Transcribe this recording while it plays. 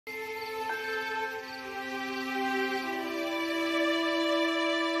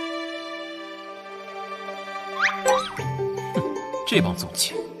这帮宗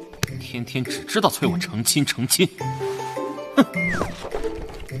亲，天天只知道催我成亲成亲。哼！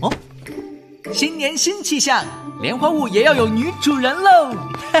哦，新年新气象，莲花坞也要有女主人喽！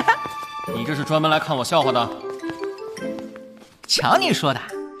哈哈，你这是专门来看我笑话的？瞧你说的，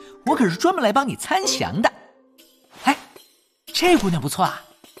我可是专门来帮你参详的。哎，这姑娘不错啊。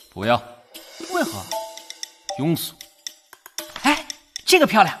不要。为何？庸俗。哎，这个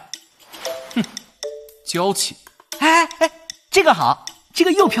漂亮。哼，娇气。哎，这个好，这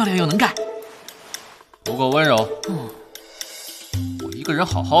个又漂亮又能干。不够温柔。我一个人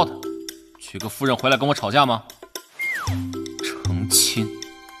好好的，娶个夫人回来跟我吵架吗？成亲，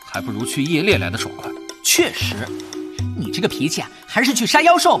还不如去夜猎来的爽快。确实，你这个脾气啊，还是去杀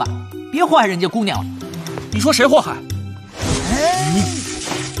妖兽吧，别祸害人家姑娘了。你说谁祸害？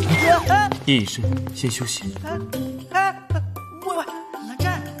叶医生，先休息。喂，蓝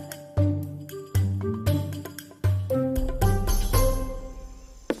湛。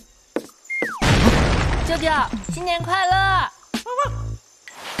舅舅，新年快乐！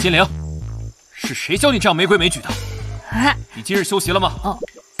金玲，是谁教你这样没规没矩的？你今日休息了吗？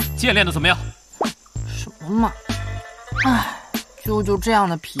剑练的怎么样？什么嘛！唉，舅舅这样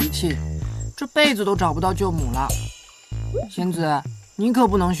的脾气，这辈子都找不到舅母了。仙子，你可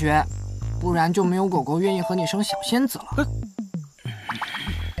不能学，不然就没有狗狗愿意和你生小仙子了。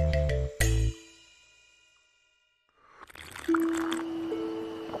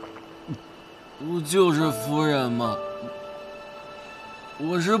不就是夫人吗？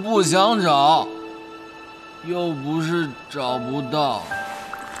我是不想找，又不是找不到。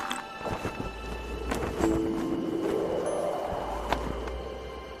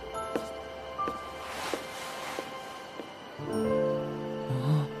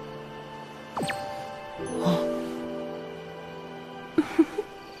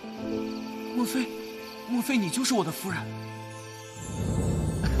莫非你就是我的夫人？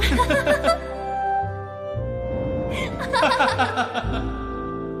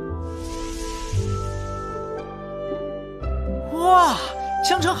哇，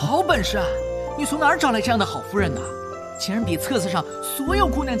江城好本事啊！你从哪儿找来这样的好夫人呢？竟然比册子上所有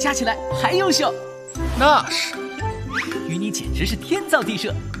姑娘加起来还优秀。那是，与你简直是天造地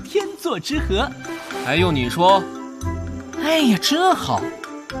设，天作之合。还用你说？哎呀，真好，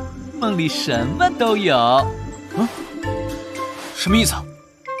梦里什么都有。什么意思啊？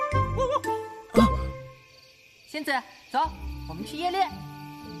仙子，走，我们去夜猎。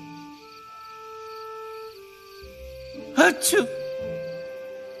去！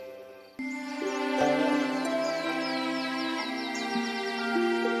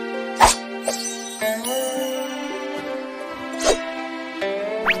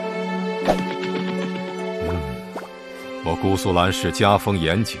我姑苏兰氏家风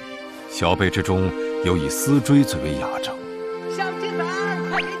严谨，小辈之中有以丝锥最为雅正。小金子儿，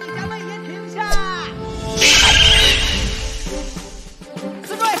快给你家魏爷停下！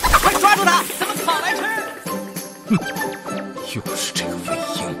丝锥，快抓住他！咱们烤来吃！又是这个魏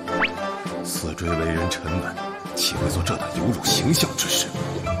婴，丝锥为人沉稳，岂会做这等有辱形象之事？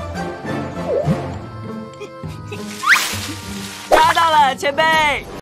抓到了，前辈！